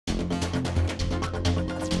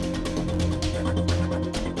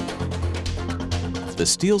The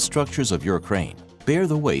steel structures of your crane bear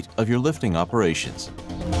the weight of your lifting operations.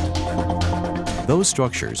 Those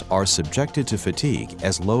structures are subjected to fatigue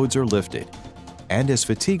as loads are lifted, and as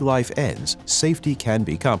fatigue life ends, safety can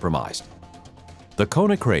be compromised. The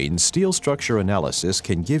Konecranes Steel Structure Analysis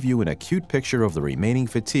can give you an acute picture of the remaining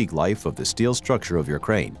fatigue life of the steel structure of your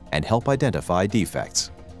crane and help identify defects.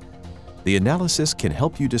 The analysis can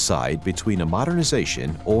help you decide between a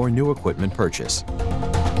modernization or new equipment purchase.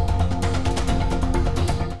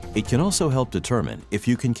 It can also help determine if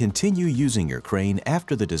you can continue using your crane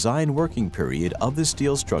after the design working period of the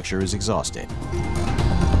steel structure is exhausted.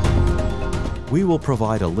 We will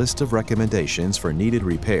provide a list of recommendations for needed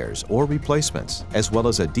repairs or replacements, as well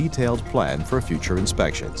as a detailed plan for future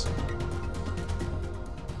inspections.